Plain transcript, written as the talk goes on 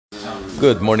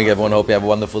Good morning, everyone. Hope you have a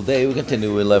wonderful day. We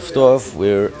continue. We left off.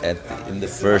 We're in the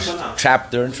first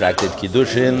chapter, tractate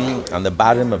Kiddushin, on the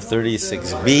bottom of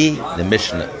 36b, the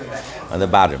Mishnah. On the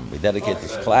bottom, we dedicate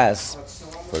this class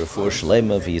for the four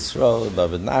Shlema of Yisrael,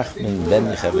 David Nachman, Ben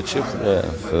Yechevet Shifra,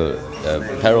 for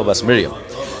Peril Bas Miriam.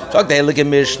 Talk the Heilige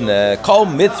Mishnah. Kol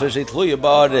mitzvah sheitluya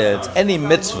ba'aretz, any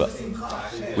mitzvah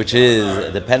which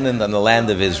is dependent on the land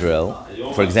of Israel,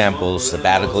 for example,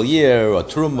 sabbatical year or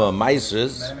truma,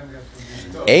 maasros.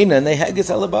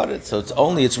 So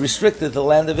it's restricted to the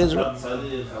land of Israel.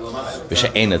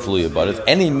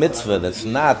 Any mitzvah that's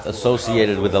not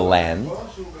associated with the land,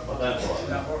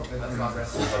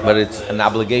 but it's an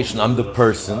obligation on the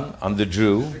person, on the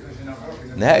Jew,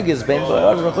 then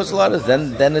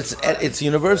it's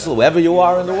universal. Wherever you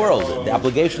are in the world, the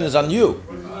obligation is on you.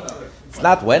 It's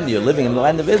not when you're living in the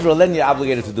land of Israel, then you're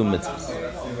obligated to do mitzvahs.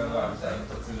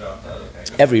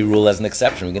 Every rule has an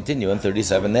exception. We continue in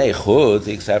 37a. Chut,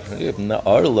 the exception.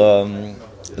 Arla,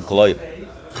 the kloim.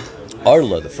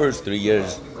 Arla, the first 3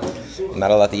 years, you're not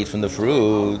allowed to eat from the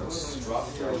fruits.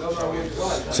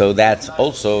 So that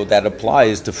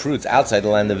applies to fruits outside the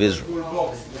land of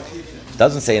Israel. It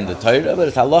doesn't say in the Torah, but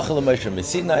it's halacha l'Moshe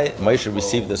Sinai. Moshe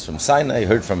received this from Sinai,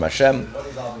 heard from Hashem,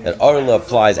 that Arla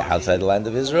applies outside the land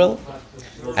of Israel.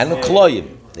 And the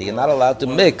kloim, that you're not allowed to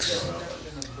mix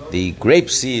the grape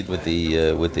seed with the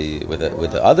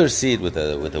other seed, with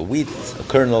a wheat, a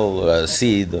kernel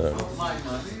seed,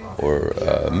 or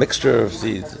a mixture of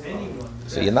seeds.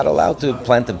 So you're not allowed to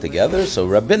plant them together. So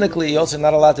rabbinically, you're also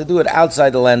not allowed to do it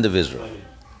outside the land of Israel.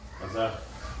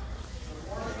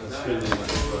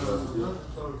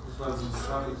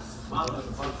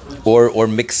 Or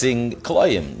mixing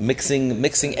kloyim,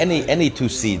 mixing any two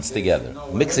seeds together.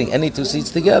 Mixing any two seeds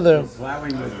together.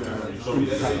 Allowing the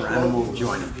improper animal to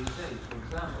join them.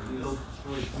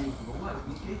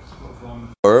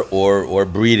 Or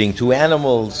breeding two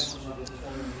animals,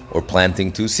 or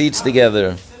planting two seeds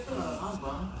together,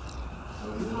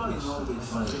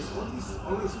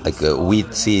 like a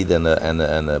wheat seed and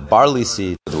a barley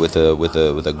seed with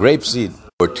a grape seed,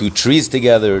 or two trees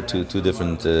together, two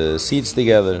different seeds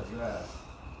together,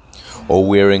 or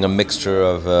wearing a mixture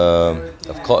of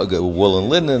wool and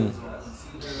linen.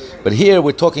 But here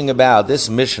we're talking about, this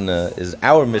Mishnah is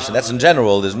our Mishnah. That's in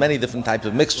general, there's many different types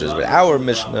of mixtures, but our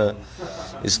Mishnah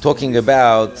is talking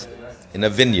about in a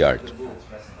vineyard.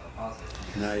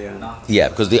 Yeah,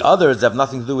 because the others have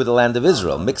nothing to do with the land of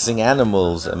Israel. Mixing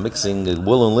animals and mixing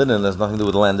wool and linen has nothing to do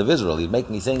with the land of Israel.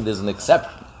 He's saying there's an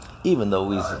exception, even though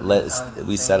we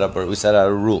set out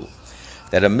a rule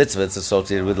that a mitzvah is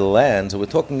associated with the land. So we're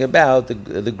talking about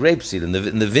the grape seed in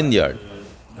the vineyard.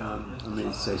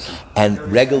 And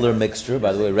regular mixture,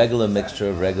 by the way, regular mixture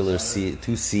of regular seed,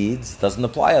 two seeds doesn't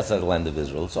apply outside the land of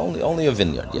Israel. It's only a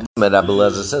vineyard. Yeah. Rabbi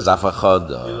Elazar says,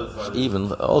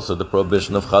 even also the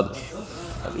prohibition of chadash,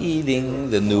 of eating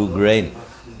the new grain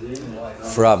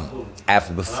from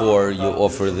before you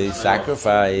offer the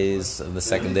sacrifice of the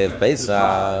second day of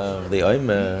Pesach, the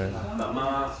Omer,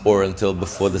 or until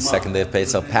before the second day of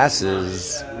Pesach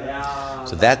passes.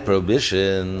 So that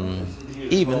prohibition,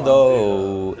 even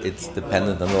though it's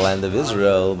dependent on the land of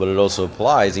Israel, but it also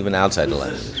applies even outside the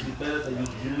land of Israel.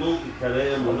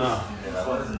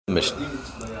 Mishnah.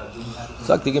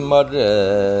 What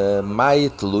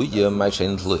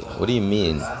do you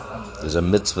mean? There's a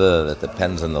mitzvah that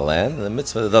depends on the land, and a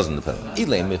mitzvah that doesn't depend. If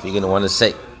you're going to want to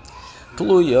say,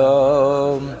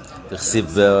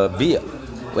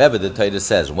 wherever the Torah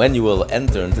says, when you will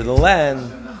enter into the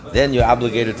land, then you're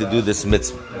obligated to do this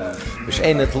mitzvah.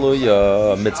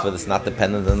 A mitzvah that's not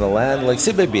dependent on the land, like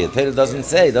Sibebi, the Torah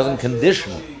doesn't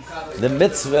condition the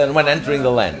mitzvah when entering the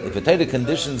land. If the Torah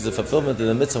conditions the fulfillment of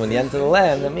the mitzvah when you enter the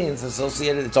land, that means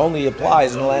it only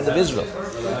applies in the land of Israel.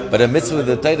 But a mitzvah,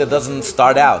 the Torah doesn't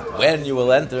start out when you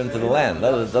will enter into the land.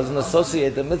 It doesn't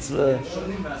associate the mitzvah.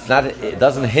 It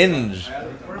doesn't hinge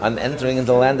on entering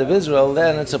into the land of Israel.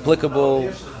 Then it's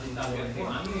applicable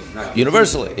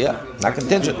universally, not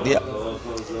contingent,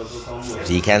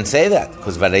 So you can't say that,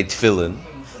 because by tefillin,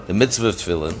 the mitzvah of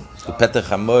tefillin, the petach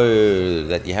hamor,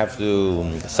 that you have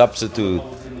to substitute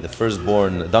the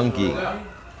firstborn donkey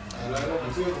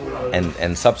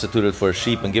and substitute it for a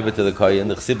sheep and give it to the kohen,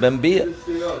 the chsib ben bia.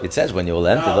 It says when you will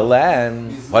enter the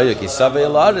land, you'll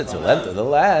enter the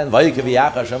land,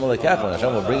 Hashem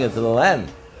will bring it to the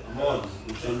land.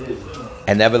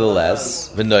 And nevertheless,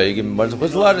 these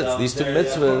two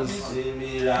mitzvahs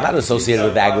not associated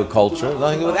with agriculture,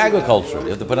 nothing to do with agriculture. You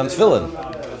have to put on tefillin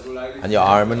on your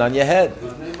arm and on your head.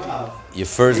 Your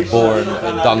firstborn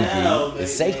donkey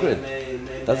is sacred.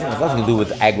 Doesn't have nothing to do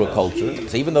with agriculture.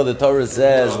 So even though the Torah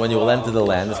says when you will enter the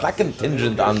land, it's not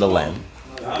contingent on the land.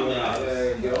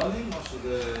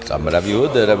 So Rabbi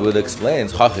Yehuda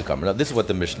explains, now this is what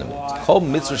the Mishnah means.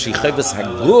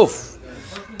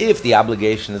 If the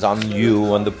obligation is on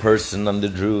you, on the person, on the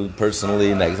Jew,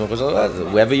 personally,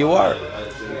 wherever you are,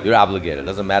 you're obligated. It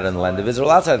doesn't matter in the land of Israel,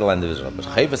 outside the land of Israel. But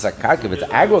if it's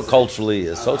agriculturally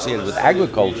associated with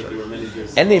agriculture,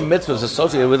 any mitzvah is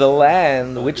associated with a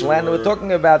land. Which land are we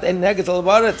talking about?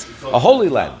 A holy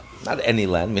land, not any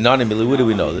land. Where do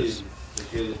we know this?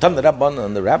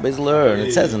 The rabbis learn.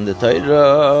 It says in the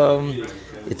Torah.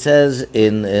 It says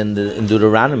in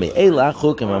Deuteronomy, these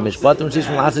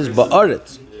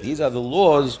are the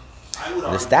laws,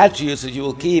 the statutes that you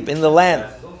will keep in the land.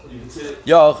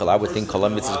 I would think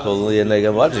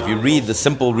if you read the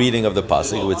simple reading of the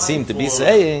pasuk, it would seem to be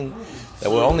saying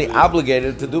that we're only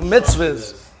obligated to do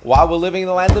mitzvahs while we're living in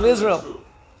the land of Israel.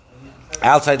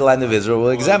 Outside the land of Israel,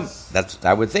 we're exempt. That's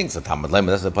I would think. So Talmud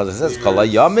Lemon, that's what the pasuk says. Kol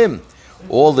hayamim,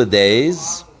 all the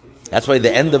days. That's why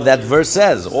the end of that verse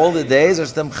says, all the days are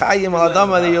stem chayim al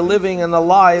adama, that you're living and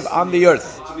alive on the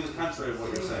earth.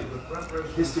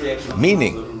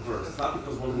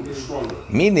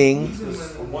 Meaning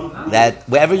that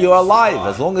wherever you're alive,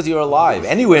 as long as you're alive,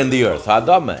 anywhere in the earth,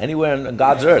 adama, anywhere in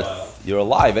God's earth, you're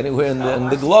alive, anywhere in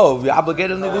the globe, you're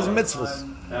obligated to these mitzvahs.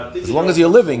 As long as you're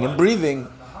living and breathing,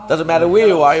 doesn't matter where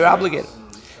you are, you're obligated.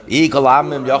 On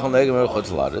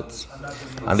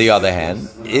the other hand,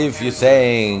 if you're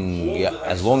saying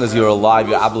as long as you're alive,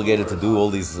 you're obligated to do all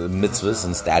these mitzvahs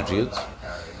and statutes,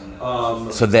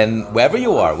 so then wherever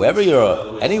you are, wherever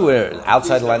you're, anywhere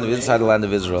outside the land of inside the land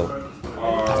of Israel,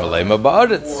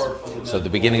 so the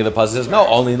beginning of the passage says no,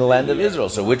 only in the land of Israel.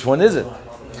 So which one is it?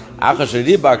 So it's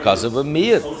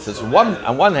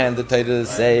on one hand the Torah is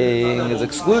saying is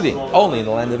excluding only in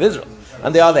the land of Israel.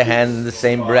 On the other hand, in the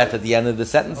same breath at the end of the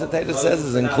sentence, the Torah says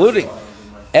is including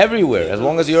everywhere, as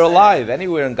long as you're alive,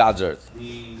 anywhere in God's earth.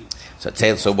 So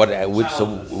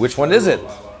which one is it?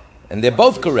 And they're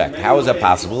both correct. How is that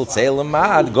possible? Say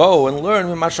lamad, go and learn.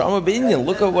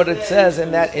 Look at what it says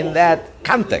in that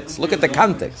context. Look at the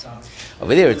context.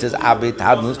 Over there it says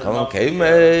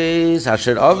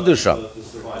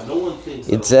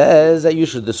it says that you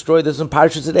should destroy this in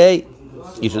Parsha today.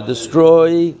 You should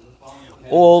destroy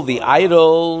all the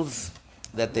idols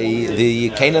that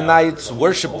the Canaanites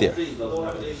worshipped there.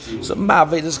 So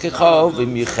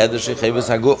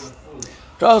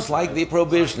just like the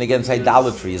prohibition against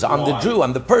idolatry is on the Jew,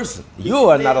 on the person.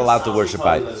 You are not allowed to worship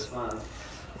idols.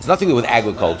 It's nothing to do with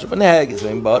agriculture. But and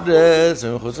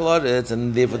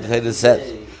therefore the Torah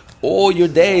says, all your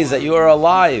days that you are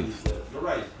alive,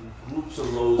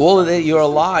 all the days you're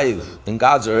alive in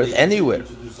God's earth, anywhere.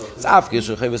 So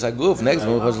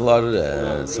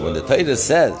when the Torah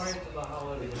says,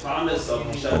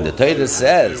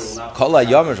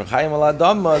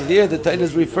 there the Torah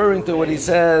is referring to what he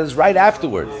says right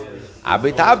afterwards. That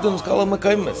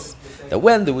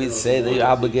when do we say that you're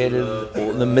obligated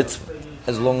in the mitzvah?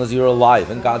 As long as you're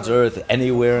alive in God's earth,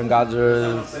 anywhere in God's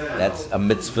earth, that's a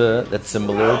mitzvah that's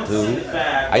similar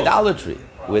to idolatry,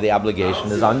 where the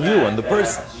obligation is on you, on the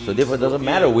person. So therefore it doesn't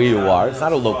matter where you are, it's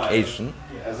not a location.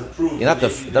 It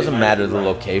doesn't matter the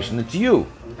location, it's you.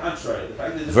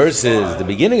 Versus the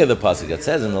beginning of the pasuk that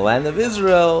says in the land of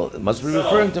Israel, it must be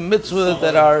referring to mitzvahs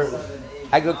that are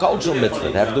agricultural mitzvahs,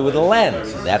 that have to do with the land.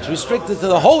 So that's restricted to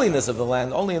the holiness of the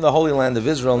land, only in the holy land of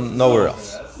Israel, nowhere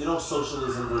else.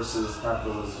 Socialism versus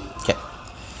capitalism. Okay.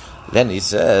 Then he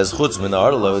says, Chutz min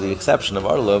arlo, the exception of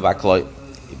arlo, v'akloi.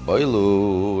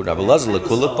 Iboilu, Rabbi Lezer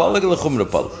lekula polig lechumra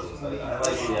polig.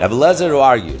 Rabbi Lezer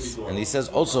argues, and he says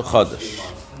also chodesh.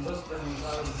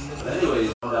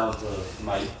 Anyway, down to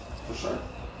Mike, for sure.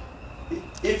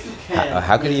 If you can...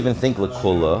 How could he even think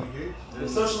lekula? If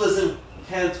socialism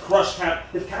can't crush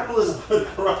if capitalism could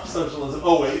crush socialism,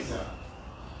 always,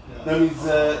 that means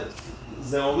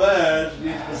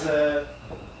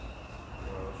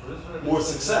more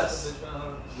success.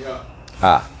 In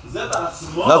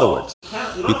other words,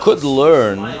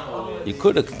 you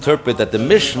could interpret that the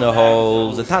Mishnah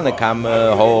holds, the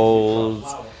Tanakhama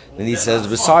holds. Then he says,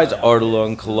 besides Arla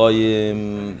and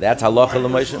Koloyim, that's halacha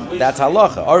l'Moshe. That's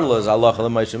halacha. Arla is halacha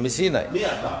l'Moshe Sinai.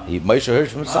 Moshe heard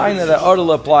from Sinai that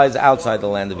Arla applies outside the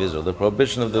land of Israel, the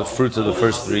prohibition of the fruits of the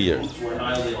first 3 years.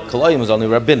 Koloyim is only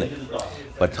rabbinic.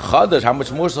 But Chadash, how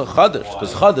much more so Chadash?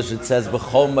 Because Chadash, it says,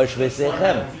 B'chol Mashvei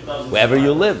Sechem, wherever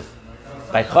you live.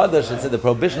 By Chadash, it said the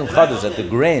prohibition of Chadash, that the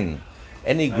grain,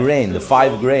 any grain, the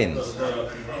 5 grains,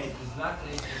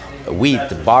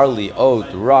 wheat, barley, oat,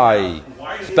 rye,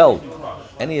 spelt,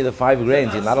 any of the 5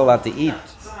 grains, you're not allowed to eat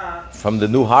from the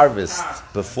new harvest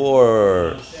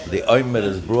before the Omer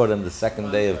is brought on the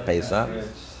second day of Pesach,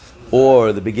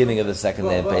 or the beginning of the second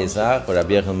day of Pesach, or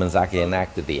Rabbi Yochanan ben Zakkai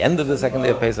enacted the end of the second day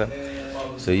of Pesach.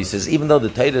 So he says, even though the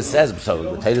Torah says,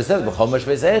 B'chol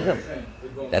Mashvei Seichem,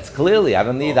 that's clearly, I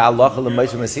don't need Allah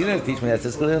Moshe Messina to teach me that.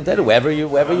 Says clearly in Torah, wherever you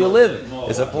live.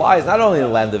 This applies not only in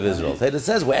the land of Israel. Torah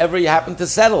says wherever you happen to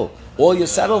settle, all your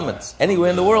settlements, anywhere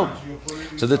in the world.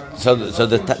 So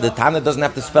the Tana doesn't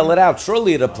have to spell it out.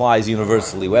 Surely it applies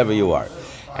universally wherever you are.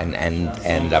 And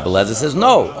Rabbi Eliezer says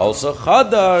no. Also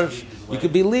Chadash, you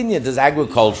could be lenient as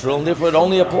agricultural, and therefore it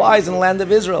only applies in the land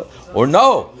of Israel. Or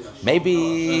no,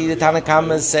 maybe the Tanna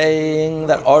Kama is saying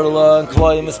that Arla and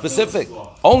Kloim is specific.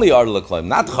 Only Arla Kloim,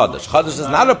 not Chadash. Chadash does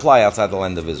not apply outside the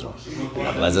land of Israel.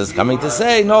 Rabbi Eliezer is coming to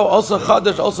say, no, also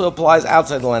Chadash also applies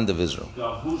outside the land of Israel.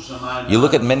 You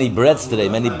look at many breads today,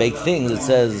 many baked things, it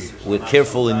says, we're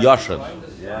careful in Yashan.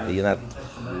 You're not,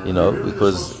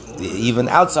 because even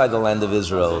outside the land of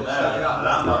Israel,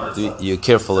 you're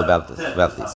careful about these.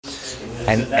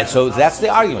 And so that's the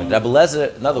argument. Rabbi Eliezer,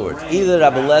 in other words, either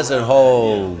Rabbi Eliezer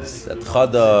holds that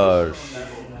Chadash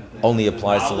only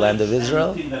applies to the land of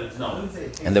Israel,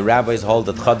 and the rabbis hold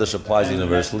that Chadash applies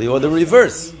universally, or the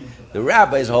reverse. The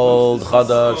rabbis hold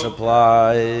Chadash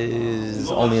applies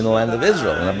only in the land of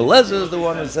Israel, and Rabbi Eliezer is the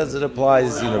one who says it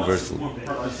applies universally.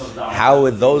 How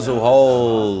would those who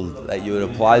hold that it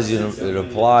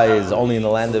applies only in the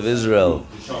land of Israel,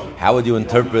 how would you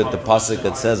interpret the pasuk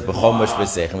that says B'chol Mashvei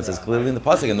Seichem? It says clearly in the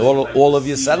pasuk, and all of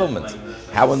your settlements.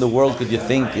 How in the world could you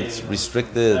think it's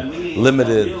restricted,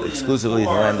 limited, exclusively to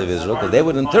the land of Israel? Because they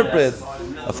would interpret,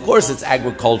 of course it's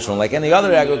agricultural, like any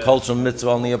other agricultural mitzvah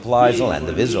only applies to the land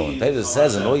of Israel. And Pedro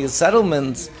says in all your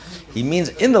settlements, he means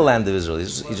in the land of Israel.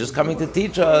 He's just coming to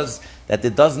teach us that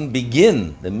it doesn't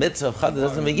begin, the mitzvah of Chadash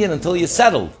doesn't begin until you're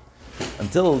settled.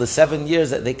 Until the 7 years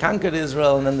that they conquered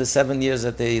Israel, and then the 7 years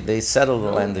that they settled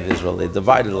the land of Israel, they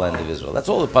divided the land of Israel. That's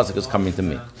all the pasuk is coming to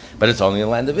mean. But it's only the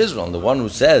land of Israel. And the one who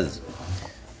says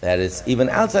that it's even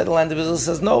outside the land of Israel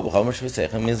says no. B'chol Mashvei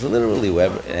Seichem means literally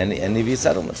wherever, any of your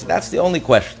settlements. That's the only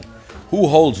question. Who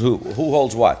holds who? Who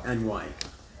holds what? And why?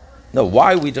 No,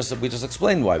 why we just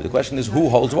explained why. The question is who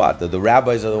holds what? The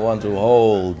rabbis are the ones who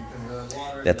hold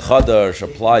that Chadash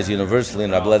applies universally,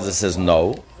 and Rabbi Eliezer says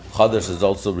no. Chadash is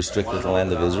also restricted to the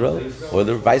land of Israel, or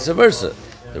the vice versa.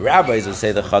 The rabbis will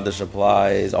say that Chadash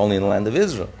applies only in the land of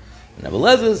Israel. And Rabbi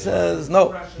Eliezer says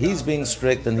no, he's being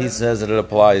strict, and he says that it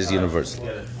applies universally.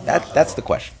 That's the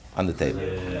question on the table.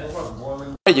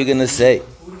 What are you going to say?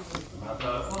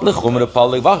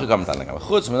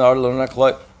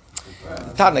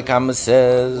 Tanna Kama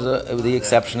says the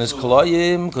exception is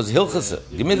Koloyim because Hilchasa,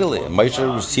 immediately. Moshe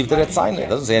received it at Sinai. It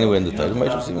doesn't say anywhere in the Torah.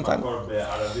 Moshe received it at Sinai.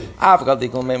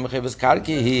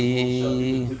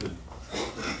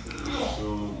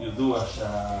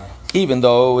 Even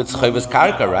though it's Chayvus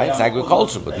Karka, right? It's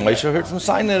agriculture, but Moshe heard from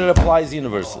Sinai that it applies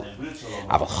universally.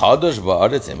 But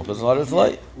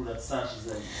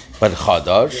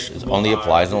Chadash only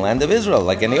applies in the land of Israel,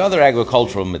 like any other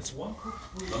agricultural mitzvah.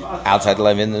 Outside the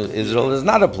land of Israel does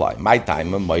not apply. My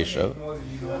time of Moshe,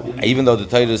 even though the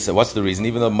Torah says, what's the reason?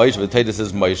 Even though the Torah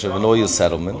says Moshe and all your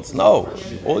settlements, no,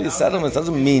 all your settlements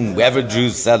doesn't mean wherever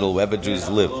Jews settle, wherever Jews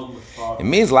live. It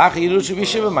means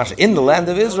in the land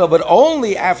of Israel, but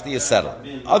only after you settle.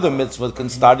 Other mitzvahs can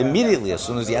start immediately as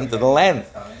soon as you enter the land.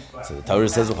 So the Torah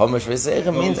says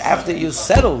it means after you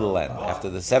settle the land, after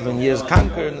the 7 years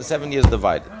conquer and the 7 years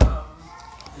divided.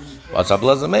 What's Rabbi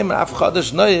Eliezer Meimer? Af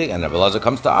Chodesh Noyeg, and Rabbi Eliezer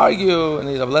comes to argue, and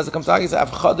Rabbi Eliezer comes to argue,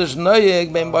 Af Chodesh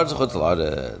Noyeg bein bar zechutz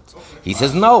la'aretz. He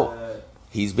says no,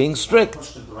 he's being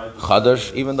strict.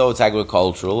 Chodesh, even though it's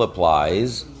agricultural,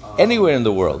 applies anywhere in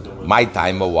the world. My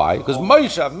time, or why? Because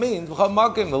Moshe means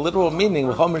the literal meaning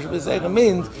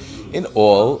means in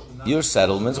all your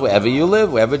settlements, wherever you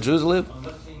live, wherever Jews live.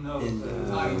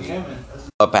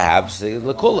 Perhaps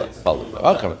lekula.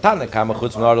 Tanna Kama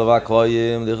chutz min arla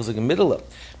v'akloyim. There's a middle.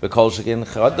 Because again,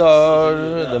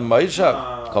 Chadar the Moshe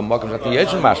come back to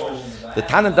Yeshua Mash. The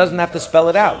Tana doesn't have to spell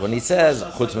it out when he says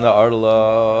chutz min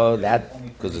arla. That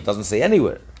because it doesn't say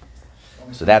anywhere.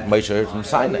 So that Moshe heard from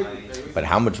Sinai. But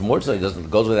how much more so? It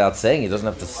goes without saying. He doesn't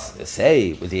have to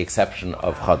say, with the exception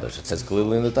of Chadash. It says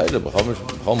clearly in the Torah,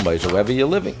 B'chol Moshe, wherever you're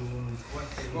living.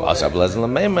 No,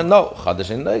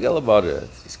 Chadash ain't negel about it.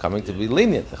 He's coming to be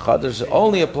lenient. The Chadash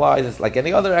only applies, like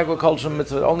any other agricultural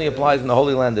mitzvah, it only applies in the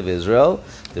Holy Land of Israel.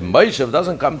 The Moshe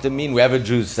doesn't come to mean wherever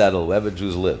Jews settle, wherever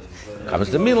Jews live. It comes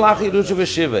to mean Lachi Rusha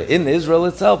V'Shiva. In Israel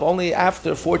itself, only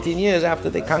after 14 years after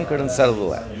they conquered and settled the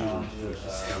land.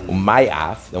 My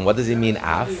af, then what does he mean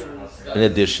af? In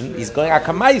addition, he's going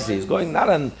akamaisi. He's going not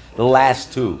on the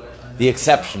last two, the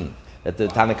exception that the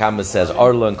Tanakhama says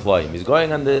Arla and Kloim. He's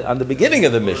going on the beginning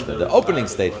of the Mishnah, the opening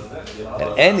statement,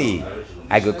 that any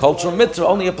agricultural mitzvah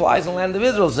only applies in the land of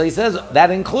Israel. So he says that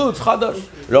includes Chadash.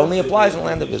 It only applies in the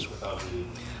land of Israel.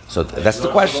 So that's the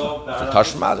question.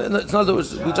 Tashma, in other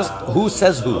words, who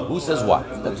says who? Who says what?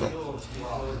 That's all.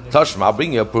 Tashma, I'll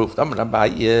bring you a proof.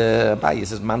 Abaye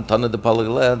says, Man Tana de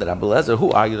Palagale, the Rabbi Lezer.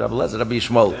 Who argued Rabbi Lezer? Rabbi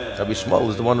Shmuel. Rabbi Shmuel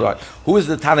is the one who argued. Who is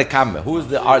the Tanakhama? Who is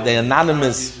the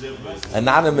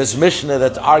anonymous Mishnah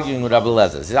that's arguing with Rabbi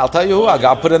Lezer? He says, I'll tell you who.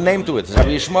 I'll put a name to it. It's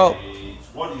Rabbi Shmuel.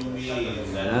 What do you mean?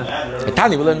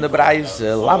 Tani will in the Brais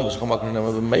Lambus come up in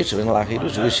Moshe in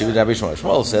Lachirush. Rabbi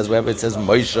Shmuel says wherever it says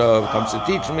Moshe comes to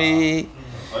teach me,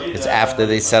 it's after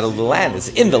they settled the land. It's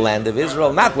in the land of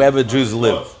Israel, not wherever Jews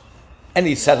live.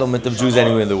 Any settlement of Jews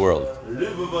anywhere in the world,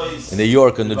 in New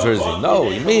York or New Jersey. No,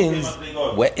 it means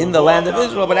we're in the land of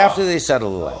Israel, but after they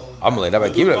settle the land. Amalei Rabbi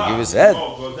Kiva said,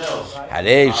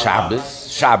 Harei Shabbos,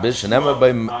 Shenema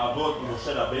by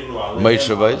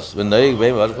Moshe Vayis, V'noig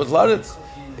B'im V'ashpot Laretz.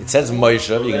 It says Moshe.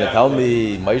 You're going to tell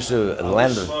me Moshe,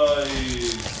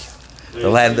 the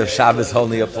land of Shabbos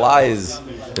only applies.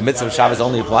 The mitzvah of Shabbos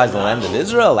only applies in the land of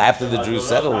Israel after the Jews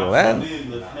settle the land.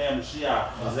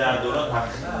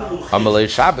 Amalei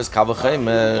Shabbos Kavachim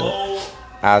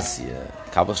Asya.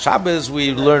 Kabbalah Shabbos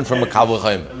we learn from a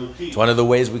Kavachim. It's one of the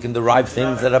ways we can derive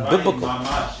things that are biblical.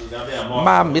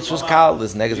 Ma mitzvahs kal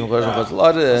this negative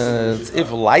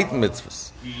if light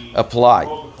mitzvahs apply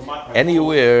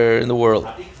anywhere in the world,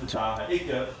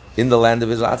 in the land of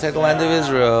Israel, outside the land of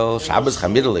Israel, Shabbos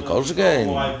Chamidale Kolshkein.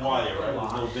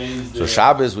 So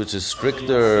Shabbos, which is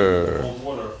stricter,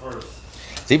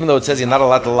 so even though it says you're not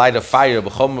allowed to light a fire,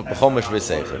 b'chomesh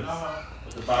v'seichen,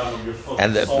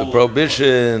 and the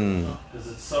prohibition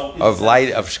of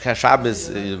light of Shabbos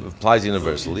applies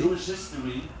universally.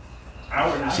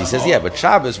 She says, yeah, but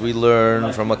Shabbos we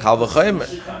learn from a Kal V'chomer.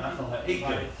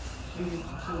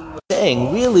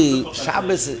 Saying really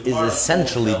Shabbos is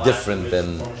essentially different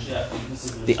than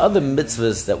the other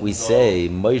mitzvahs that we say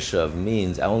Moshe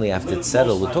means only after it's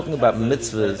settled. We're talking about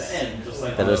mitzvahs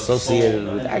that are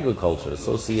associated with agriculture,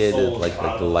 associated like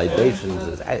the libations.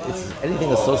 It's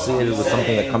anything associated with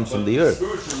something that comes from the earth.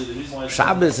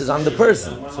 Shabbos is on the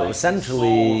person, so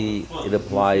essentially it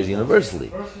applies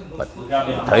universally. But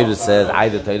Torah says,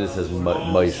 Torah says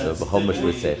Moshe, v'chomesh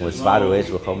v'seich, v'svaru eish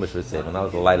v'chomesh v'seich, and now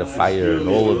to light a fire and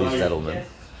all of these settlements.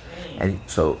 And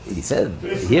so he said,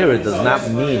 here it does not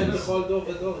mean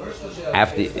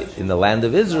after in the land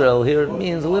of Israel. Here it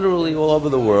means literally all over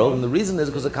the world. And the reason is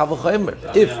because of Kal V'chomer.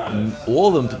 If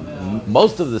all of them,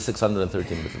 most of the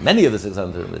 613 mitzvahs, many of the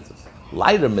 613 mitzvahs,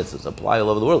 lighter mitzvahs apply all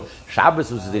over the world.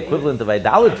 Shabbos, which is the equivalent of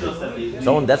idolatry. If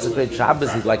someone desecrates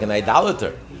Shabbos, he's like an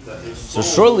idolater. So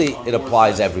surely it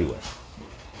applies everywhere.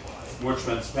 More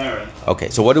transparent. Okay,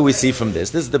 so what do we see from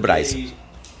this? This is the Braisa.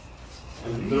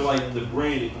 They're like the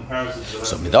brain in comparison to the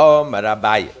So midom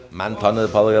Rabbi Man Tana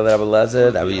Palgal Rabbi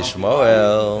Lezer Rabbi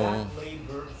Yishmael.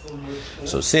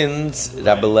 So since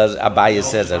Rabbi Abaye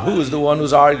says that who is the one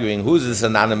who's arguing? Who is this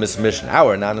anonymous mission?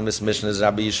 Our anonymous mission is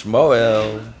Rabbi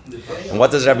Yishmael. And what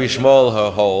does Rabbi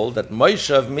Yishmael hold? That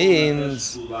Moshe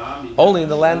means only in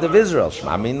the land of Israel.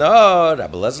 Shema minor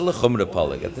Rabbi Lezer lechumra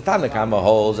Palgal. The Tanakhama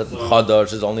holds that the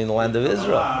Chadash is only in the land of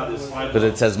Israel, but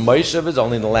it says Moshe is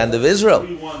only in the land of Israel.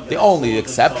 The only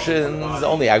exceptions, the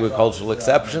only agricultural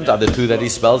exceptions, are the two that he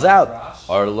spells out: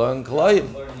 Arla and Kloim.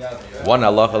 One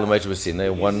halacha l'moshe v'sinei,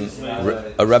 one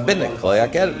a rabbinic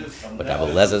kloyaker. But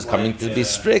Rabbi Lezer is coming to be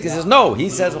strict. He says no. He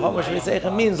says v'chomesh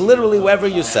v'seichen means literally wherever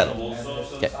you settle.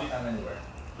 Okay.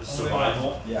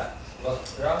 survival. The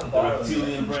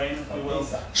reptilian brain, if you will.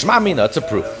 Shema mina, it's a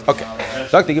proof. Okay.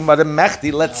 Dr. Gemara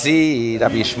Mechti, let's see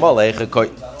Rabbi Yishmael.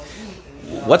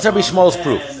 What's Rabbi Yishmael's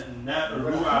proof?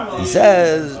 He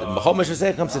says, B'chomesh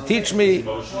v'seichen comes to teach me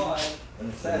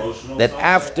that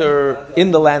after,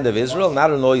 in the land of Israel, not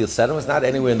in all your settlements, not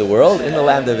anywhere in the world, in the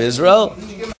land of Israel,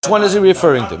 which one is he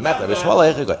referring to?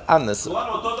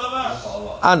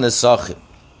 Anesachim.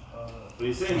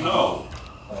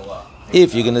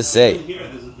 If you're going to say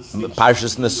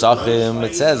Parshas Nesachim,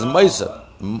 it says Moshe.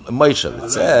 It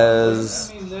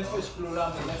says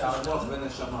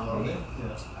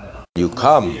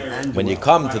when you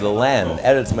come to the land,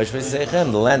 Eretz Moshe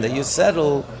V'Seichem, the land that you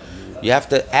settle, you have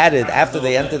to add it. After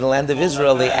they entered the land of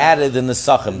Israel, they added the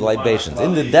Nesachim, the libations.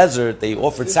 In the desert, they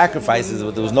offered sacrifices,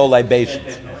 but there was no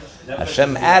libations.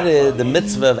 Hashem added the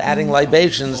mitzvah of adding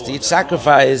libations to each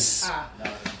sacrifice.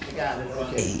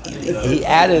 He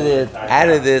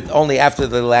added it only after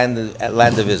the land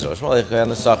of Israel. So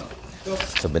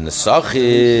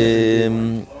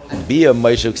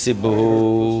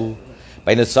by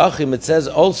By Nesachim, it says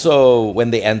also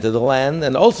when they enter the land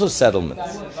and also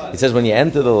settlements. It says when you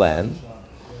enter the land.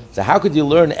 So how could you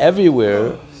learn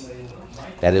everywhere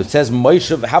that it says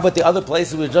Moshe? How about the other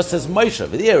places where it just says Moshe?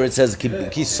 Here it says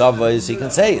Kisava, so you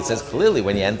can say it says clearly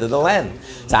when you enter the land.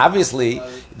 So obviously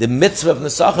the mitzvah of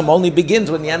Nesachim only begins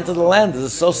when you enter the land. It's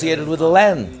associated with the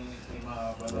land.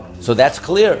 So that's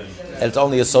clear. It's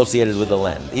only associated with the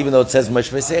land. Even though it says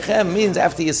Moshe V'Seichem means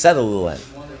after you settle the land.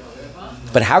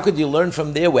 But how could you learn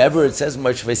from there wherever it says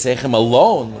Moshe V'Seichem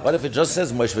alone? What if it just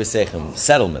says Moshe V'Seichem,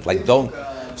 settlement? Like don't.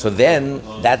 So then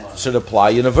that should apply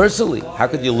universally. How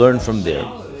could you learn from there?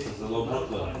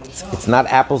 It's not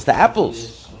apples to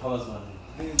apples.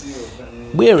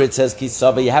 Where it says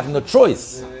Kisava, you have no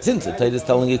choice. Since the Torah is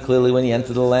telling you clearly when you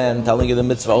enter the land, telling you the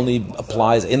mitzvah only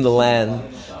applies in the land.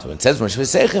 So when it says Moshe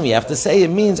V'Seichem, you have to say it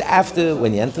means after,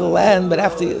 when you enter the land, but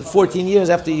after 14 years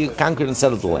after you conquered and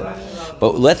settled the land.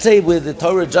 But let's say where the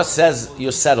Torah just says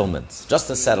your settlements, just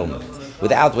a settlement,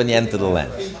 without when you enter the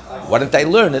land. Why didn't I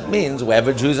learn? It means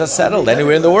wherever Jews are settled,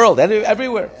 anywhere in the world,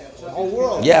 everywhere. The whole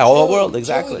world. Yeah, whole world,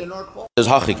 exactly. There's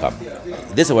Hachikam.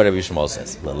 This is what Rabbi Shmuel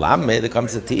says. L'lamed, it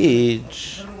comes to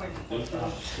teach.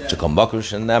 Shekom bakur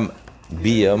shenem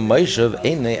bia Moshe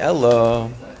einei ela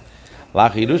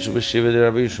lach yirush v'shiva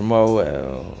Rabbi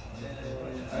Shmuel.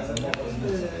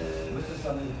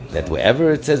 That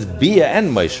wherever it says Bia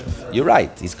and Moshe, you're right.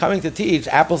 He's coming to teach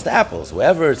apples to apples.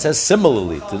 Wherever it says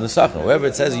similarly to Nesachim, wherever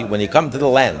it says when you come to the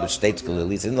land, which states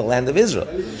clearly it's in the land of Israel,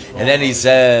 and then he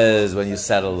says when you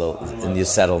settle in your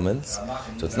settlements.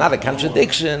 So it's not a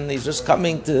contradiction. He's just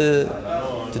coming to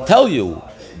tell you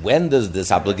when does this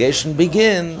obligation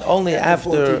begin? Only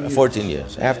after 14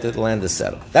 years, after the land is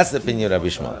settled. That's the opinion of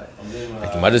Rabbi Shmuel.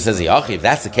 Like the mother says, if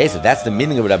that's the case, if that's the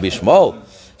meaning of Rabbi Shmuel.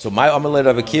 So my Amalei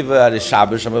Rabbi Akiva is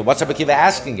Shabbos. What's Rabbi Akiva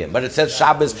asking him? But it says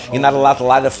Shabbos, you're not allowed to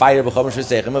light a fire. Over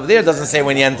there, it doesn't say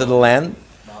when you enter the land.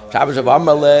 Shabbos of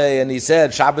Amalei, and he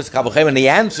said Shabbos Kavul and he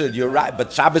answered, "You're right,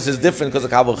 but Shabbos is different because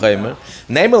of Kavul Chaimer."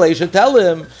 Namely, you should tell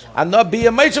him, "I'm not be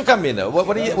a Moshe Kamina."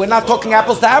 What are you? We're not talking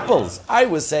apples to apples. I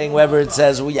was saying wherever it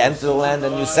says we enter the land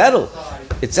and you settle.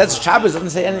 It says Shabbos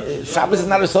doesn't say any, Shabbos is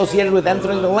not associated with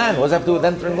entering the land. What does it have to do with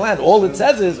entering the land? All it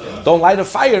says is don't light a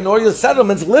fire in all your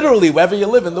settlements, literally wherever you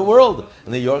live in the world,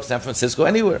 in New York, San Francisco,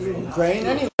 anywhere. Ukraine,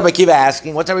 anywhere. Rabbi Akiva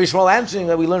asking, what's Rabbi Shmuel answering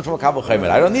that we learned from a Kavul Chaimer?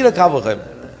 I don't need a Kavul Chaimer.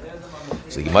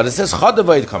 So the Gemara says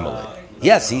Chodavayid Kamalei.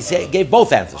 Yes, he gave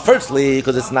both answers. Firstly,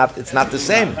 because it's not the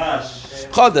same. I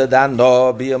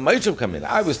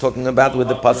was talking about what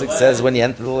the pasuk says when you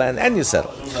enter the land and you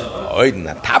settle. On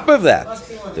top of that,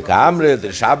 the Kamre,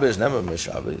 the Shabbos, never miss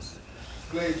Shabbos.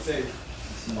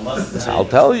 So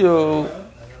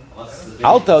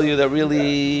I'll tell you that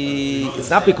really it's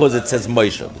not because it says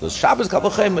Moshe, because Shabbos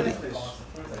Kavul Chaimer.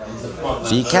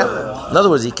 So you can't. In other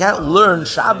words, you can't learn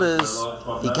Shabbos.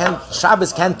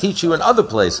 Shabbos can't teach you in other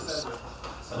places.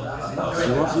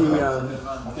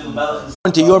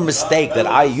 To your mistake that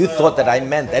you thought that I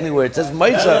meant anywhere it says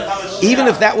Moshe, even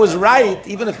if that was right,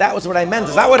 even if that was what I meant,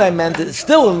 it's not what I meant. It's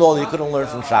still in law you couldn't learn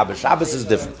from Shabbos. Shabbos is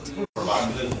different.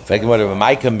 What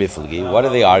are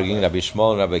they arguing, Rabbi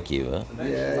Shmuel and Rabbi Akiva?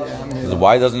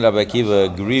 Why doesn't Rabbi Akiva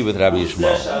agree with Rabbi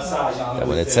Shmuel that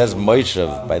when it says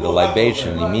Moshe by the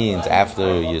libation, he means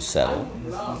after you settle?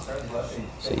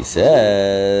 So he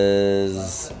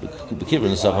says the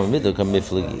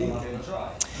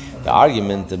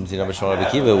argument between Rabbi Shmuel and Rabbi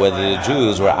Akiva whether the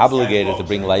Jews were obligated to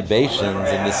bring libations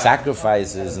and the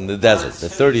sacrifices in the desert. The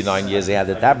 39 years they had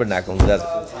the tabernacle in the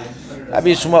desert.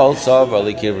 Rabbi Shmuel saw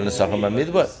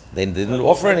they didn't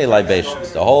offer any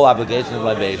libations. The whole obligation of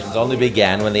libations only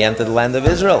began when they entered the land of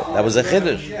Israel. That was a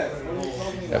Kiddush.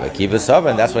 Rabbi Akiva saw,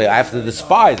 and that's why after the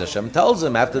spies, Hashem tells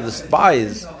him, after the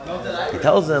spies, he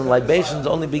tells them libations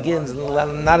only begins in the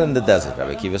land, not in the desert.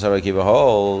 Rabbi Akiva saw, Rabbi Akiva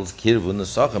holds, Kirvu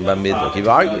Nesachim Bamid. Rabbi Akiva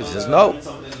argues, he says, no.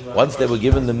 Once they were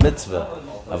given the mitzvah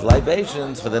of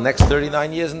libations for the next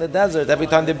 39 years in the desert, every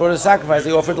time they brought a sacrifice,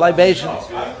 they offered libations.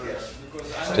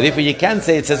 So therefore you can't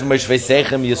say it says Moshe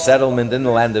V'Seichem, your settlement in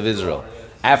the land of Israel,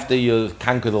 after you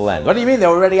conquer the land. What do you mean? They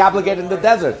were already obligated in the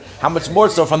desert. How much more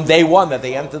so from day one that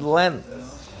they entered the land?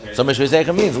 So Moshe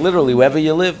V'Seichem means literally wherever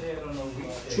you live.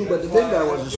 True, but the big guy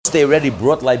was... They already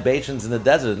brought libations in the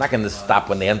desert. It's not going to stop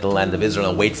when they enter the land of Israel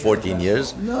and wait 14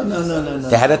 years. No.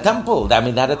 They had a temple. They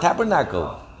had a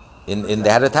tabernacle. They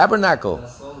had a tabernacle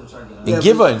in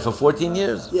Givon for 14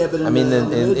 years. Yeah,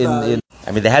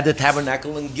 but they had the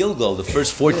tabernacle in Gilgal the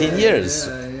first 14 years.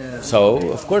 Yeah. So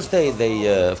of course they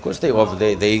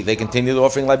continued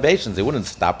offering libations. They wouldn't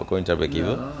stop according to Rabbi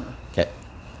Akiva. Okay.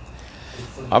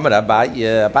 Amar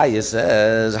Abaye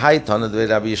says, "Hi, Tana de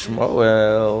Rabbi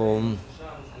Shmuel."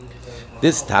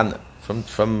 This Tana from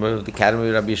the Academy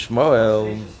of Rabbi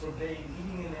Shmuel.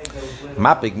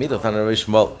 Mapik Midoch on Rabbi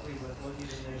Shmuel.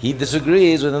 He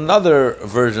disagrees with another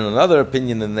version, another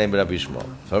opinion in the name of Rabbi Shmuel,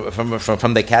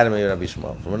 from the Academy of Rabbi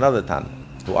Shmuel, from another Tana,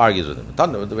 who argues with him.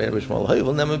 Tana with the way Rabbi Shmuel, he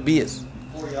will never be his.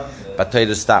 But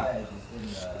Torah stop.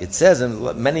 It says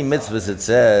in many mitzvahs, it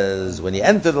says, when you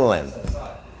enter the land,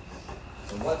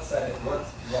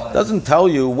 it doesn't tell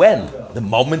you when, the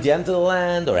moment you enter the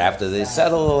land, or after they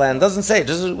settle the land, it doesn't say,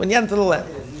 just when you enter the land.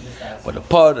 But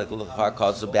one of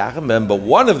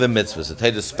the mitzvahs, the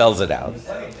Torah spells it out,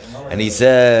 and he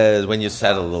says, when you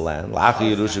settle the land,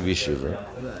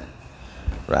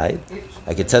 right?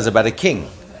 Like it says about a king.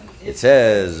 It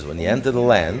says, when you enter the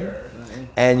land,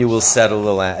 and you will settle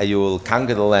the land, you will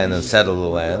conquer the land and settle the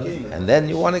land, and then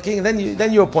you want a king, then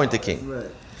you appoint a king.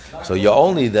 So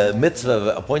the mitzvah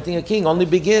of appointing a king only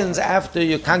begins after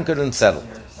you conquered and settled.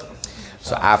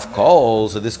 So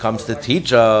so this comes to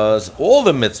teach us all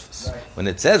the mitzvahs. When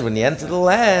it says when you enter the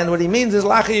land, what he means is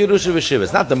lacha yerusha v'shiva.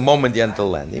 It's not the moment you enter the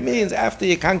land. He means after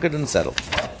you conquered and settled.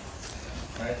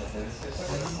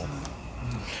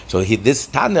 So this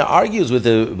Tana argues with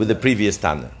the previous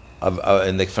Tana from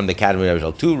the Academy of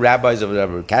Rabbi Shmuel. Two rabbis of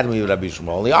the Academy of Rabbi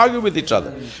Shmuel. They argue with each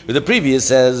other. But the previous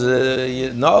says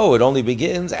no, it only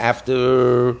begins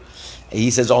after. He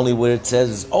says only where it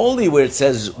says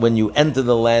when you enter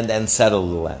the land and settle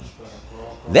the land.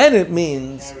 Then it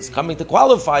means it's coming to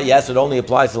qualify. Yes, it only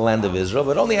applies to the land of Israel,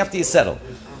 but only after you settle.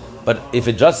 But if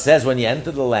it just says when you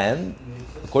enter the land,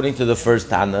 according to the first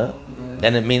Tana,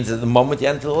 then it means at the moment you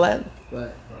enter the land.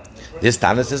 Right. This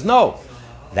Tana says no.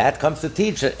 That comes to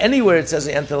teach that anywhere it says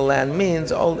you enter the land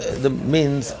means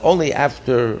only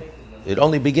after. It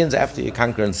only begins after you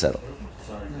conquer and settle.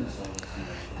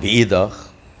 V'idach.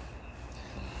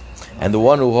 And the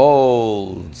one who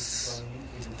holds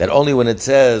that only when it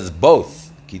says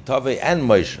both Kitave and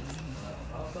Moshe.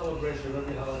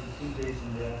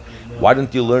 Why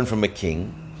don't you learn from a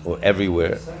king or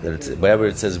everywhere that wherever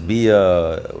it says you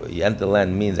enter the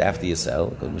land means after you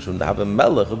settle?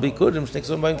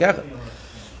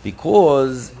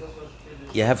 Because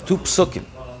you have two psukim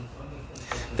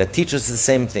that teach us the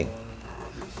same thing.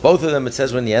 Both of them it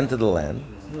says when you enter the land.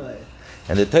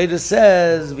 And the Torah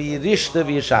says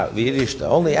v'yirishta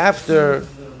only after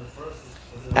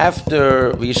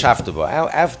v'yishavta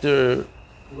after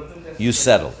you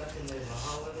settle.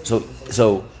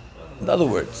 So in other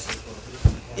words,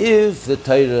 if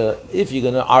you're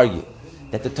going to argue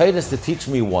that the Torah is to teach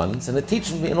me once and it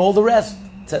teaches me in all the rest,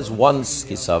 it says once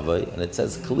kisavai and it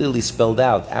says clearly spelled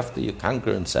out after you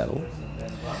conquer and settle.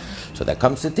 So that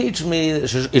comes to teach me.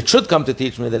 It should come to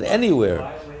teach me that anywhere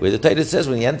where the Torah says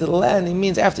when you enter the land, it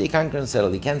means after you conquer and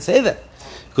settle. You can't say that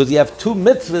because you have two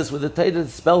mitzvahs where the Torah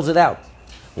spells it out.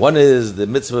 One is the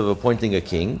mitzvah of appointing a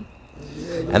king,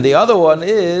 and the other one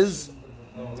is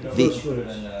the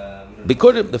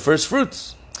bikurim, the first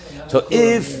fruits. So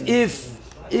if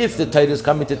the Torah is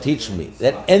coming to teach me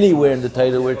that anywhere in the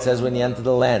Torah where it says when you enter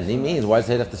the land, he means why does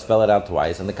it have to spell it out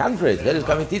twice? On the contrary, the Torah is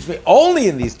coming to teach me only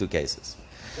in these two cases.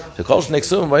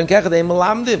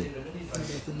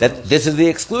 That this is the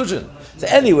exclusion. So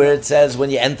anywhere it says when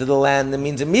you enter the land, it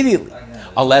means immediately.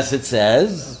 Unless it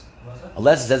says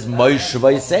Moish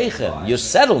Vayseichem, your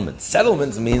settlement.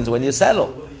 Settlements means when you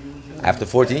settle. After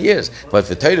 14 years. But if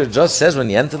the Torah just says when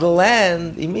you enter the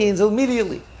land, it means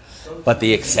immediately. But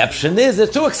the exception is,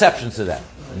 there's two exceptions to that.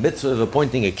 The mitzvah of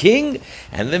appointing a king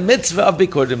and the mitzvah of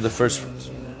Bikurim, the first fruits.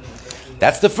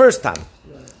 That's the first time.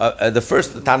 The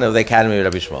first Tana of the Academy of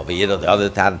Rabbi Shmuel. The other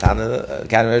Tana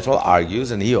Academy of Rabbi Shmuel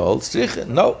argues, and he holds,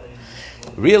 no.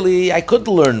 Really, I could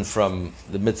learn from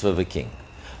the mitzvah of a king.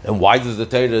 And why does the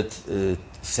Torah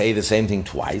say the same thing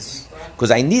twice? Because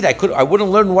I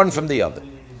wouldn't learn one from the other.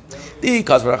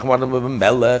 Because if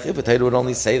a Torah would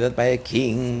only say that by a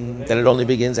king, that it only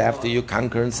begins after you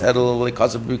conquer and settle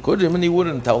because of Bikurim, and he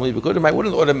wouldn't tell me Bikurim, I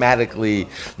wouldn't automatically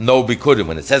know Bikurim.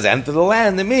 When it says enter the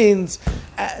land, it means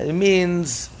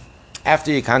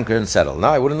after you conquer and settle. No,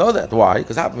 I wouldn't know that. Why?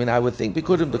 Because I would think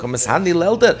Bikurim become Handi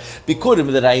Lelder.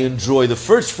 Bikurim, that I enjoy the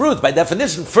first fruit. By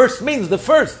definition, first means the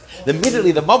first.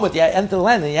 Immediately, the moment you enter the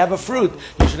land and you have a fruit,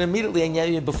 you should immediately,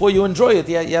 and before you enjoy it,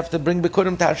 you have to bring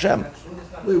Bikurim to Hashem.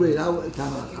 Wait,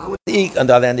 on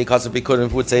the other hand, because of Bikurim,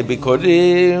 if we would say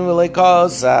Bikurim, like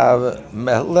cause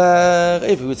Melech.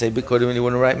 If we would say Bikurim and you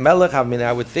wouldn't write Melech,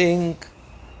 I would think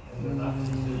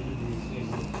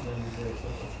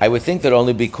that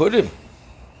only Bikurim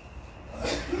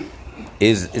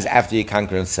is after you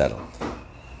conquer and settle.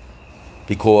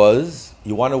 Because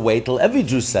you want to wait till every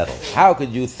Jew settles. How could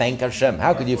you thank Hashem?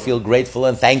 How could you feel grateful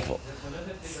and thankful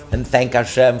and thank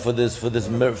Hashem for this fruit,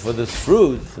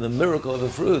 for the miracle of the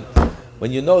fruit.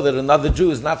 When you know that another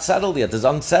Jew is not settled yet, is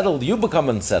unsettled, you become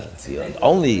unsettled. See,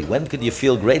 only when could you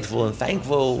feel grateful and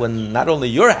thankful when not only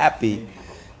you're happy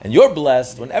and you're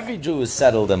blessed, when every Jew is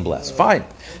settled and blessed. Fine.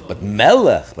 But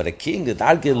Melech, but a king, a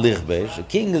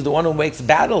king is the one who makes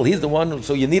battle. He's the one,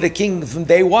 so you need a king from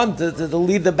day one to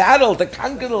lead the battle, to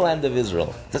conquer the land of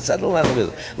Israel, to settle the land of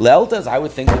Israel. Leeltas, I would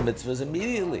think the mitzvahs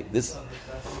immediately.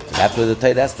 That's where the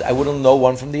Torah has to, I wouldn't know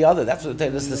one from the other. That's what the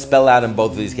Torah has to spell out in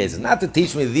both of these cases. Not to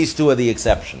teach me these two are the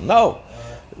exception. No.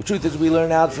 The truth is we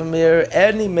learn out from here,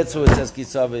 any mitzvah that says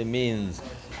kisave means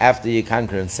after you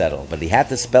conquer and settle. But he had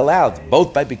to spell out,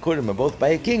 both by Bikurim and both by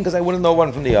a king, because I wouldn't know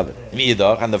one from the other.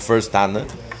 V'yidach, on the first Tana,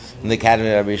 in the Academy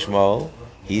of Rabbi Shmuel,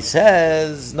 he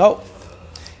says, no.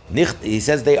 He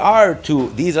says they are two,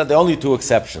 these are the only two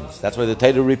exceptions. That's why the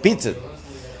Torah repeats it.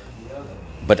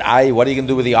 But what are you going to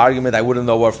do with the argument? I wouldn't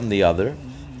know one from the other.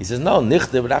 He says, no,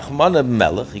 nichte b'rachmana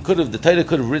melech. The Torah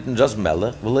could have written just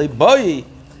melech. V'lei boi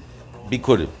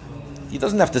bikurim. He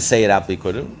doesn't have to say it out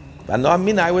bikurim.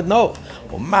 I would know.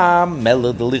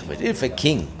 If a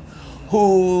king,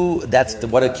 that's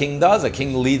what a king does. A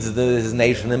king leads his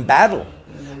nation in battle.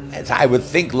 And so I would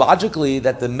think logically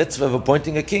that the mitzvah of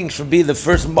appointing a king should be the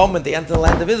first moment they enter the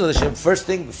land of Israel. First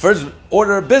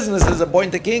order of business is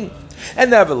appoint a king.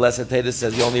 And nevertheless, the Torah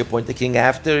says you only appoint the king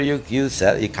after you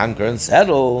conquer and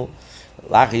settle.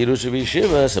 So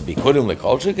bikurim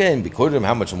lekolchikein, bikurim,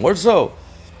 how much more so?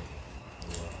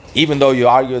 Even though you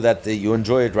argue that you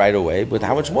enjoy it right away, but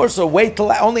how much more so? Wait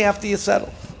till only after you settle.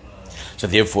 So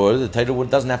therefore, the Torah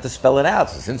doesn't have to spell it out.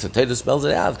 So since the Torah spells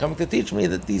it out, it's coming to teach me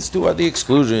that these two are the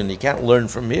exclusion. You can't learn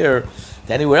from here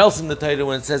to anywhere else in the Torah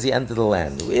when it says you enter the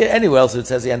land. Anywhere else it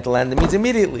says you enter the land, it means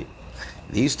immediately.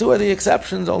 These two are the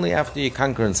exceptions, only after you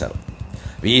conquer and settle.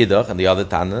 V'yidach, and the other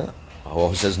Tana,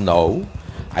 who says no,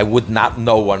 I would not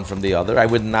know one from the other. I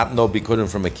would not know Bikurim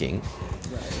from a king.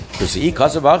 Because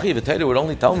the Torah would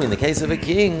only tell me in the case of a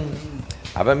king,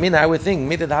 I would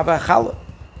think,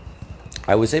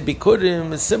 I would say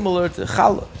Bikurim is similar to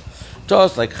Chala.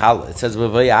 Just like Chala. It says,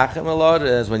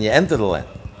 is when you enter the land.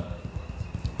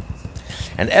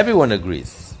 And everyone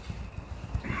agrees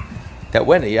that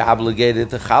when you're obligated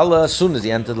to Chala, as soon as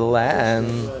you enter the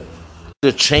land,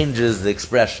 it changes the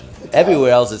expression.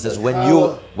 Everywhere else it says, when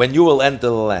you will enter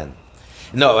the land.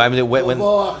 No, I mean, when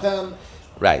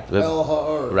right.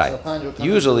 Right.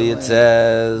 Usually it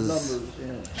says.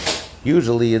 Right.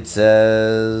 Usually it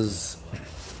says.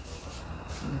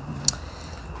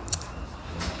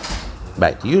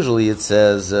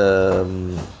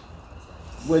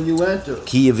 When you enter.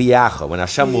 Ki yaviyacha, when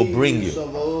Hashem will bring you,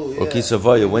 or ki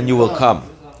savoya, when you will come.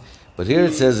 But here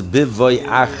it says bivoy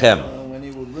achem. When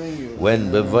he will bring you. When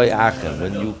bivoy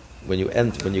achem, when you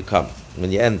enter, when you come,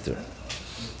 when you enter.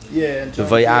 Yeah, So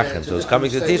it's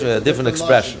coming to teach me a different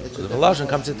expression. So the Lashon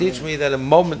comes to teach me that the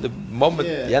moment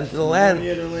you enter the land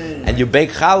and you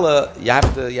bake challah, you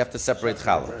have to separate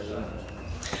challah.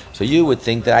 So you would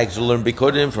think that I should learn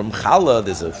bikurim from challah.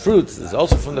 There's a fruit. There's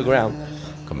also from the ground.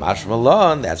 Kamash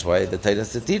malon. That's why the Torah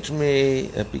has to teach me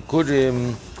that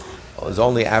bikurim is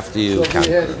only after you. So if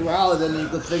you had to do challah, then you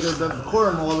could figure the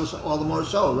bikurim all the more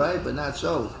so, right? But not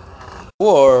so.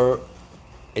 Or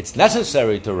it's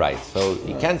necessary to write, so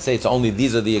you can't say it's only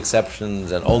these are the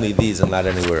exceptions and only these and not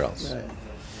anywhere else.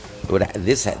 Right.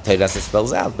 This Torah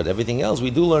spells out, but everything else we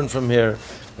do learn from here.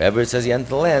 Wherever it says you enter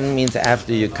the land means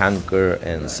after you conquer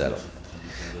and settle.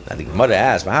 Now the Gemara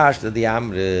asks, now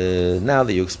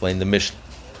that you explain the mission,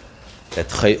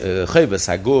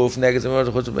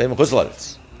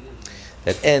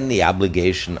 that any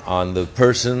obligation on the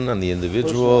person, on the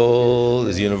individual,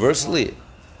 is universally.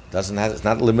 It's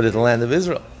not limited to the land of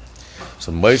Israel.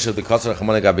 So Moshe the Kotzar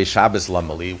Chamon Gabi Shabbos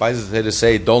Lamali. Why does it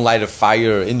say don't light a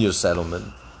fire in your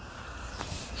settlement?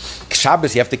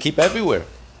 Shabbos you have to keep everywhere.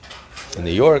 In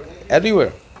New York,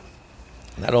 everywhere.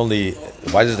 Not only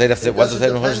why does it have to? What does it say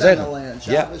in Moshe?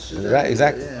 Yeah, right,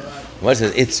 exactly. Moshe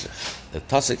says it's the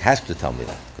Tosik has to tell me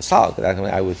that. Because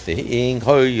I would think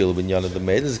you'll be one of the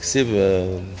maidens.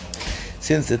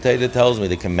 Since the Torah tells me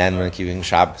the commandment of keeping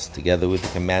Shabbos together with the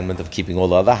commandment of keeping all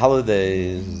the other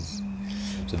holidays,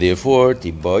 so therefore,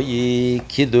 tiboyi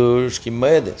kiddush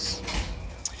kimoedes.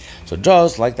 So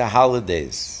just like the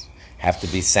holidays have to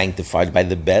be sanctified by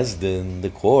the Bezdin,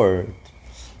 the court,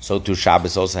 so too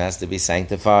Shabbos also has to be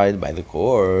sanctified by the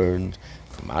court.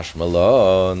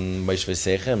 Mashmalon,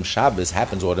 Shabbos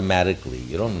happens automatically.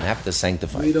 You don't have to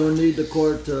sanctify. We don't need the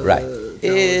court to right.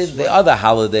 The other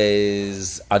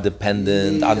holidays are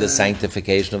dependent on the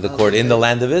sanctification of the court in the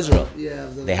land of Israel. Yeah,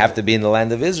 they have to be in the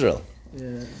land of Israel.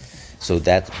 Yeah. So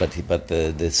that, but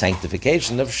the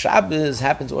sanctification of Shabbos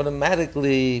happens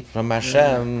automatically from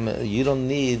Hashem. You don't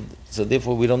need, so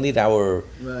therefore we don't need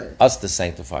us to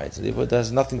sanctify it. So therefore it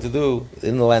has nothing to do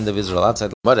in the land of Israel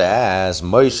outside. But as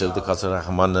Moshe of the Kasar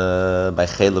Rachman by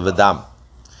Chayla V'Dam,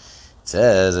 it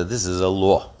says that this is a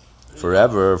law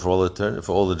forever, for all eternity,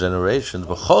 for all the generations.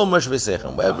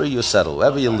 Wherever you settle,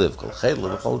 wherever you live,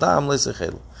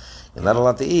 you're not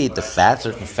allowed to eat the fat,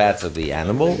 certain fats of the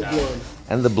animal,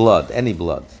 and the blood, any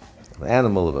blood. An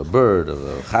animal, of a bird, of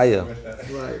a chaya.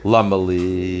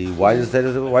 Lamali. Why is it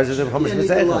chomesh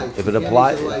v'seichel? If it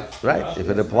applies, right? If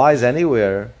it applies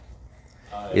anywhere,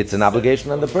 it's an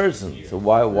obligation on the person. So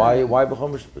why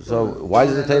b'chomesh? So why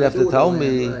does the Torah have to tell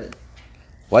me?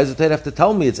 Why does the Torah have to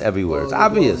tell me it's everywhere? It's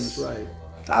obvious.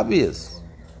 It's obvious.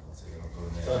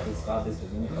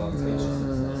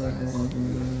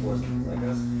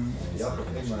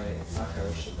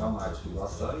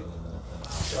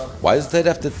 Why does it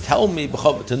have to tell me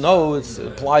to know it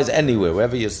applies anywhere,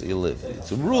 wherever you live?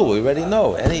 It's a rule, we already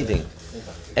know. Anything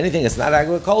that's not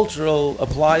agricultural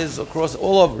applies across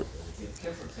all over.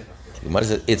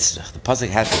 It's the pasuk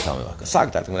has to tell me.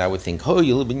 When I would think,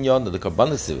 you live in yonder, the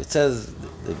karbanis. It says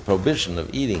the prohibition of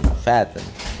eating fat and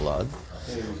blood.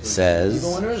 Says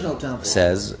even when there is no temple.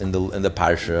 Says in the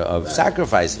parsha of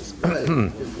sacrifices.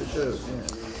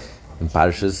 In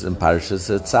parshas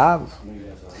Tzav.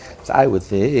 So I would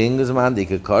think there's a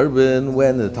mandika carbon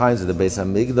when in the times of the Beis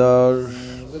Hamikdash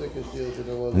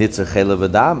nitzach chela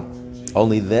v'dam.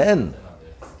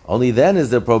 Only then is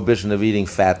there prohibition of eating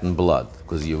fat and blood,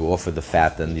 because you offer the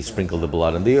fat and you sprinkle the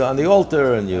blood on the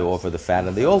altar, and you offer the fat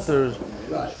on the altars.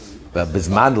 But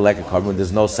bisman leka carbon,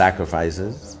 there's no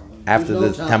sacrifices. After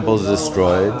the temple is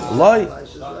destroyed, loy.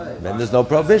 Then there's no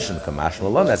prohibition. Kamash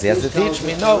malon. That's he has to teach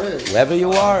me. No, wherever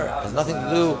you are, has nothing to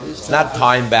do. It's not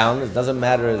time bound. It doesn't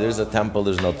matter. There's a temple.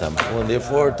 There's no temple, and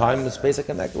therefore time and space are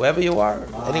connected. Wherever you are,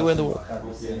 anywhere in the world.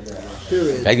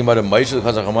 Talking about a Moshe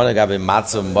because of Hamana gabe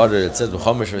matzah mother. It says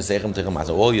b'chomesh v'seichem techem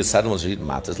matzah. All your settlements should eat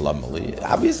matzahs lamali.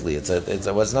 Obviously, it's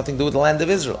nothing to do with the land of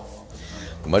Israel.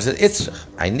 Moshe says Itzrach.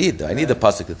 I need the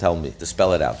pasuk to tell me to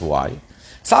spell it out. Why?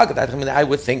 I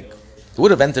would think it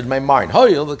would have entered my mind.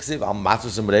 You should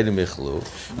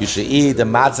eat the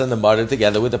matzah and the mother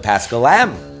together with the Paschal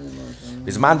lamb.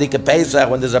 When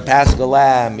there's a Paschal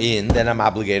lamb in, then I'm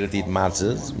obligated to eat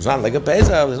matzahs. It's not like a Pesach.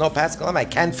 There's no Paschal lamb. I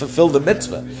can't fulfill the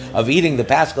mitzvah of eating the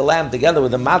Paschal lamb together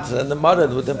with the matzah and the mother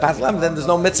with the Paschal lamb. Then there's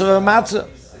no mitzvah of matzah.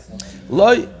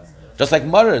 Loy. Just like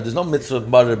mother, there's no mitzvah of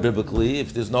mother biblically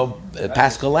if there's no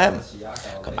Paschal lamb.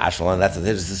 That's it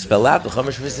is to spell out the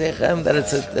chomesh v'seichem that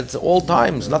it's all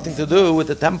times, nothing to do with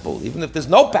the temple. Even if there's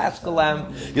no Paschal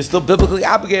lamb, you're still biblically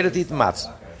obligated to eat the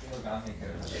matzah.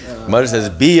 Mother says,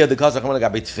 "Bia the kazach hamana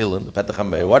gabi tefillin." The Petach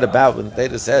HaMeir. What about when the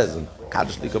Torah says,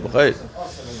 "Kadosh lika b'choy"?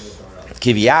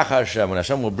 Kiviyach Hashem, when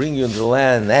Hashem will bring you into the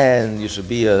land, and you should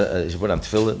be you should put on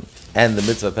tefillin, and the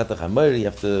mitzvah of Petach HaMeir, you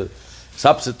have to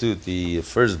substitute the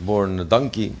firstborn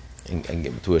donkey and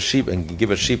give it to a sheep and give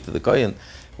a sheep to the kohen.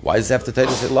 Why does it have to say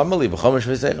lamali? B'chomesh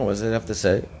v'seichem. What does it have to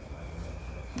say?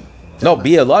 No,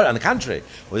 be a lot. On the contrary,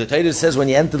 when the Torah says when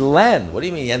you enter the land, what do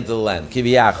you mean you enter the land?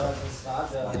 Kiviyach.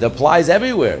 It applies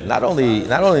everywhere, not only in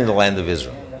the land of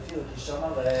Israel.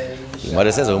 The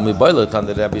Gemara says, "Umi boiler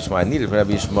under Rabbi Yishmael. I needed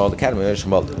Rabbi Yishmael. The academy of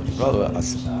Yishmael.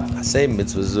 I say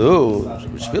mitzvah zu.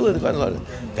 The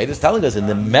Torah is telling us in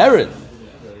the merit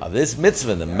of this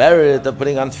mitzvah, the merit of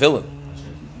putting on tefillin,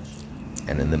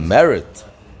 and in the merit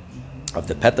of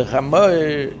the Petach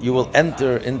HaMeir, you will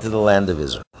enter into the land of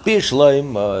Israel.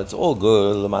 Bishleim, it's all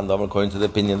good, according to the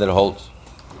opinion that holds.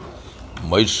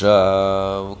 Moshe,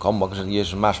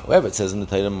 wherever it says in the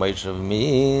Torah, Moshe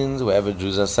means wherever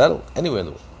Jews are settled, anywhere in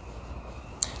the world.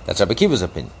 That's Rabbi Akiva's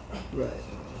opinion. Right.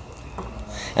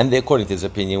 And according to his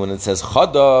opinion, when it says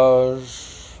Chadash,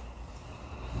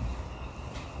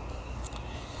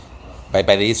 by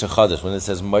the Yisra Chadash, when it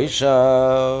says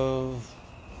Moshe,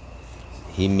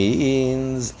 he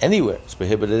means anywhere. It's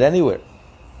prohibited anywhere.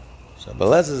 So, but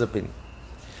that's his opinion.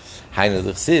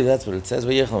 That's what it says.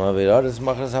 When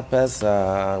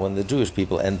the Jewish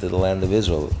people entered the land of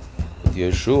Israel with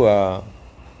Yeshua,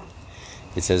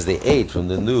 it says they ate from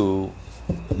the new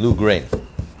grain.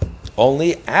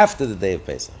 Only after the day of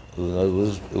Pesach.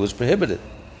 It was prohibited.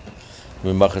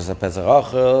 They were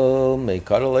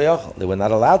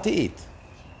not allowed to eat.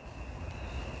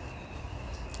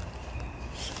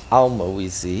 Alma, we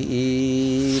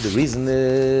see the reason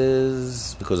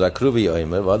is because akruvi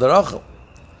oimer v'adarachel.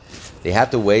 They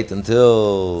had to wait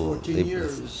until 14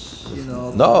 years, you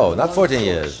know. No, not 14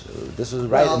 years. This was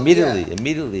right Well, immediately. yeah.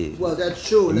 Immediately. Well, that's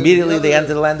true. And then Immediately the they other-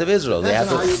 entered the land of Israel. They had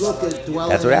That's to. how you look at dwelling.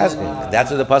 That's what we're asking. in- That's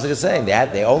what the pasuk is saying.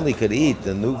 They only could eat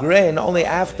the new grain only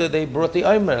after they brought the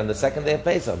Omer on the second day of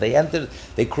Pesach.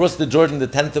 They crossed the Jordan the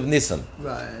 10th of Nisan.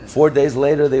 Right. 4 days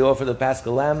later they offered the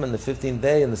Paschal Lamb, and the 15th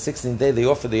day and the 16th day they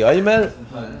offered the Omer.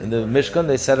 In the Mishkan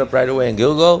they set up right away in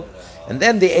Gilgal, and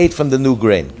then they ate from the new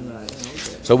grain. Right.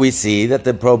 Okay. So we see that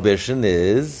the prohibition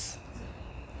is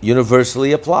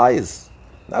universally applies.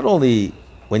 Not only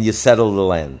when you settle the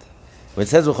land. When it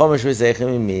says V'chomesh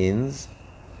V'seichem, it means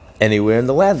anywhere in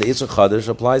the land. The Yisur Chadash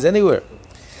applies anywhere.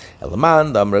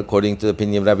 Elaman, according to the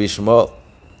opinion of Rabbi Shmuel,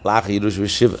 Lach Yirush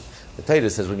V'shiva. The Torah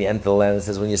says when you enter the land, it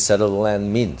says when you settle the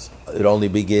land means it only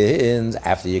begins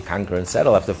after you conquer and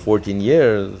settle, after 14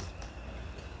 years.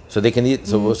 So they can eat,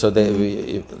 so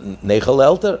they, Nechel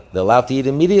Elter, they're allowed to eat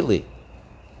immediately.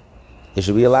 They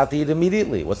should be allowed to eat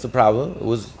immediately. What's the problem?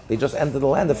 They just entered the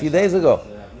land a few days ago.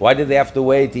 Why did they have to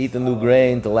wait to eat the new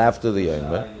grain till after the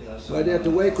Yom? Why they have to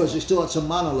wait? Because they still had some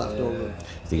mana left over.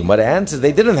 The Gemara answers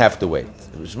they didn't have to wait.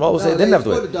 Shmuel said they didn't have to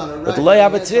wait. But the Lo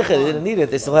Yabatzricha, they didn't need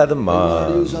it. They still had the They wanted to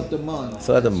man. use up the man.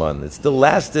 Still had the man. It still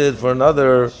lasted for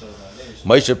another.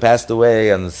 Moshe passed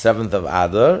away on the 7th of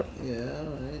Adar. Yeah,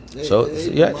 right. They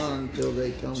yeah. ate the man until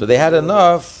they come. So they had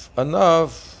enough.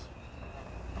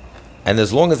 And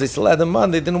as long as they still had the man,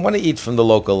 they didn't want to eat from the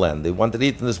local land. They wanted to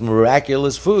eat from this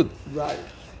miraculous food. Right.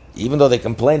 Even though they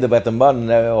complained about the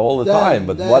man all the time,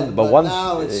 but once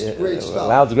now it's great stuff.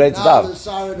 now it's great now stuff. They're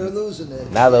sorry they're losing it.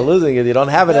 Now they're losing it. You don't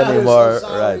have it Now they're anymore, so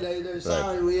sorry. right? They're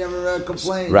sorry we ever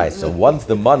complained. Right. So once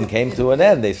the man came to an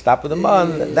end, they stopped with the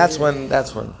man. That's when. Yeah,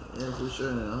 for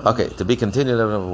sure. Okay. To be continued.